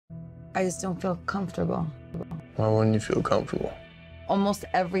I just don't feel comfortable. Why wouldn't you feel comfortable? Almost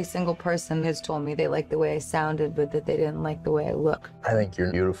every single person has told me they liked the way I sounded, but that they didn't like the way I look. I think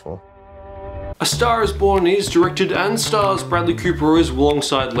you're beautiful. A Star is Born is directed and stars Bradley Cooper as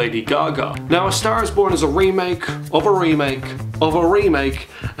alongside Lady Gaga. Now, A Star is Born is a remake of a remake of a remake,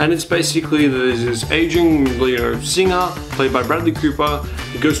 and it's basically there's this aging, singer played by Bradley Cooper.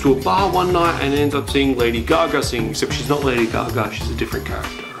 He goes to a bar one night and ends up seeing Lady Gaga singing, except she's not Lady Gaga, she's a different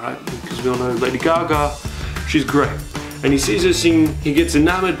character, right? Because we all know Lady Gaga, she's great. And he sees her sing, he gets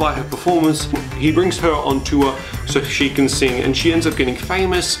enamored by her performance, he brings her on tour so she can sing, and she ends up getting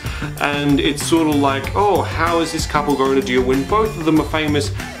famous, and it's sort of like, oh, how is this couple going to deal when both of them are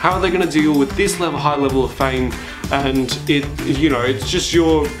famous? How are they going to deal with this high level of fame? And it's just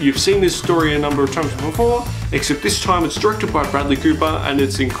you've seen this story a number of times before, except this time it's directed by Bradley Cooper and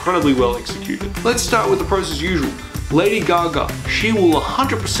it's incredibly well executed. Let's start with the process as usual. Lady Gaga, she will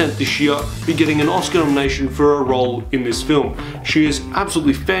 100% this year be getting an Oscar nomination for her role in this film. She is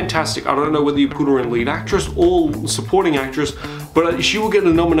absolutely fantastic. I don't know whether you put her in lead actress or supporting actress, but she will get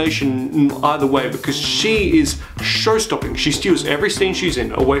a nomination either way because she is show-stopping. She steals every scene she's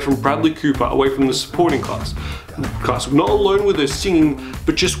in away from Bradley Cooper, away from the supporting cast. Not alone with her singing,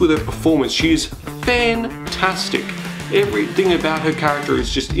 but just with her performance. She is fantastic. Everything about her character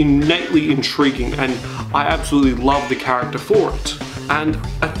is just innately intriguing, and I absolutely love the character for it. And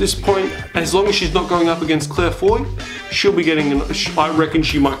at this point, as long as she's not going up against Claire Foy, she'll be getting I reckon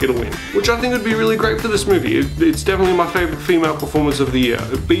she might get a win, which I think would be really great for this movie. It's definitely my favourite female performance of the year.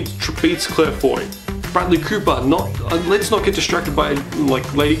 It beats Claire Foy. Bradley Cooper, let's not get distracted by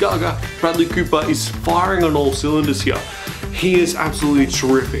like Lady Gaga. Bradley Cooper is firing on all cylinders here. He is absolutely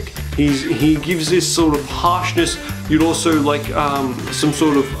terrific. He gives this sort of harshness, you'd also like some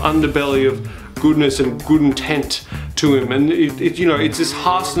sort of underbelly of goodness and good intent to him, and it's this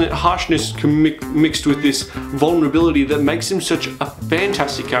harshness mixed with this vulnerability that makes him such a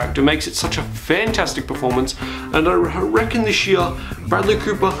fantastic character, makes it such a fantastic performance. And I reckon this year Bradley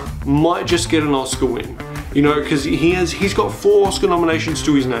Cooper might just get an Oscar win, because he's got 4 Oscar nominations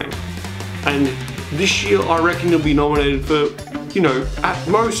to his name, and this year I reckon he'll be nominated for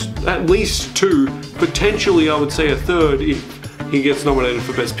at least 2, potentially I would say a 3rd if he gets nominated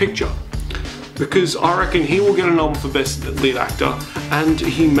for Best Picture. Because I reckon he will get a nom for Best Lead Actor, and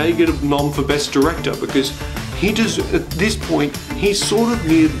he may get a nom for Best Director, because he does, at this point, he's sort of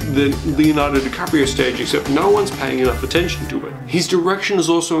near the Leonardo DiCaprio stage, except no one's paying enough attention to it. His direction is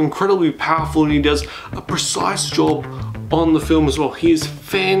also incredibly powerful, and he does a precise job on the film as well. He is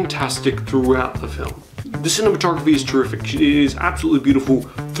fantastic throughout the film. The cinematography is terrific. It is absolutely beautiful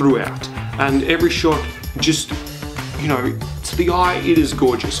throughout, and every shot just, to the eye, it is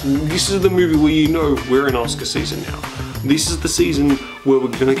gorgeous. This is the movie where we're in Oscar season now. This is the season where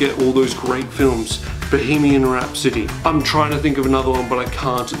we're gonna get all those great films. Bohemian Rhapsody. I'm trying to think of another one, but I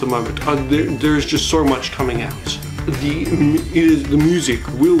can't at the moment. There's just so much coming out. The music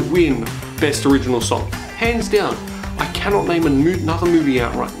will win Best Original Song, hands down. I cannot name another movie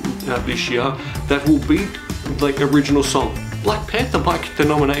out this year that will beat like original song. Black Panther might get the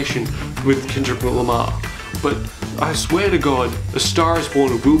nomination with Kendrick Lamar, but I swear to God, A Star is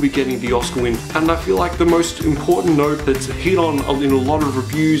Born will be getting the Oscar win. And I feel like the most important note that's hit on in a lot of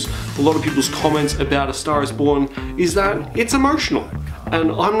reviews, a lot of people's comments about A Star is Born, is that it's emotional.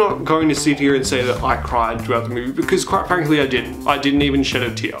 And I'm not going to sit here and say that I cried throughout the movie, because quite frankly I didn't. I didn't even shed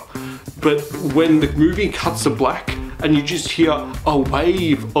a tear. But when the movie cuts to black and you just hear a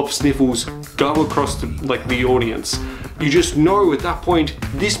wave of sniffles go across the audience, you just know at that point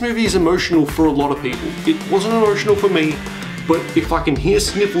this movie is emotional for a lot of people. It wasn't emotional for me, but if I can hear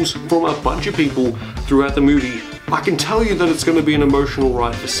sniffles from a bunch of people throughout the movie, I can tell you that it's going to be an emotional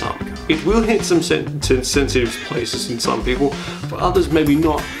ride for some. It will hit some sensitive places in some people, for others maybe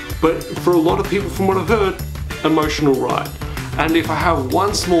not, but for a lot of people, from what I've heard, emotional ride. And if I have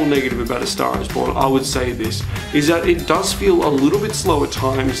one small negative about A Star is Born, I would say this, is that it does feel a little bit slow at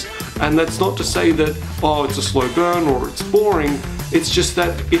times, and that's not to say that, oh, it's a slow burn or it's boring. It's just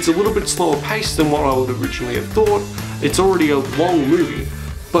that it's a little bit slower paced than what I would originally have thought. It's already a long movie,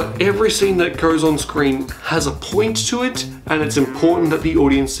 but every scene that goes on screen has a point to it, and it's important that the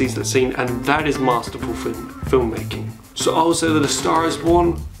audience sees that scene, and that is masterful filmmaking. So I would say that A Star is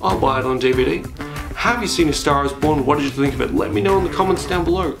Born, I'll buy it on DVD. Have you seen A Star is Born? What did you think of it? Let me know in the comments down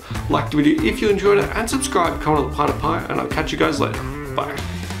below. Like the video if you enjoyed it, and subscribe, comment on the Pie to Pie, and I'll catch you guys later. Bye.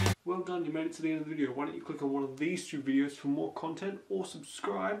 Well done, you made it to the end of the video. Why don't you click on one of these 2 videos for more content, or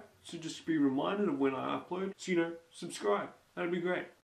subscribe, so just be reminded of when I upload. So subscribe. That'd be great.